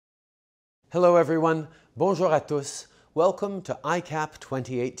Hello everyone, bonjour à tous, welcome to ICAP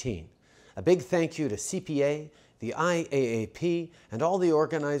 2018. A big thank you to CPA, the IAAP, and all the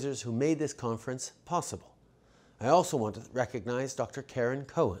organizers who made this conference possible. I also want to recognize Dr. Karen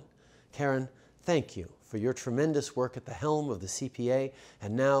Cohen. Karen, thank you for your tremendous work at the helm of the CPA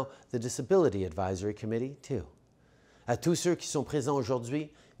and now the Disability Advisory Committee too. À tous ceux qui sont présents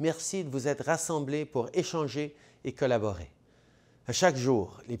aujourd'hui, merci de vous être rassemblés pour échanger et collaborer. À chaque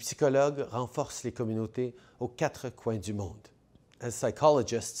jour, les psychologues renforcent les communautés aux quatre coins du monde. As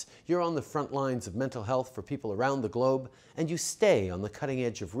psychologists, you're on the front lines of mental health for people around the globe, and you stay on the cutting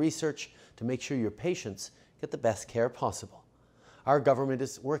edge of research to make sure your patients get the best care possible. Our government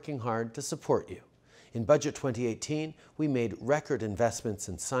is working hard to support you. In Budget 2018, we made record investments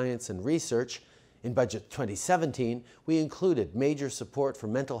in science and research. In Budget 2017, we included major support for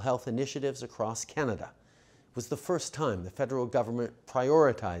mental health initiatives across Canada. It was the first time the federal government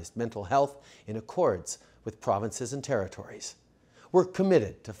prioritized mental health in accords with provinces and territories. We're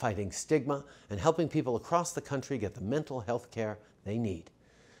committed to fighting stigma and helping people across the country get the mental health care they need.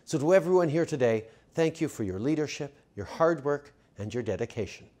 So to everyone here today, thank you for your leadership, your hard work, and your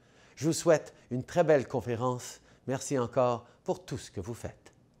dedication. Je vous souhaite une très belle conférence. Merci encore pour tout ce que vous faites.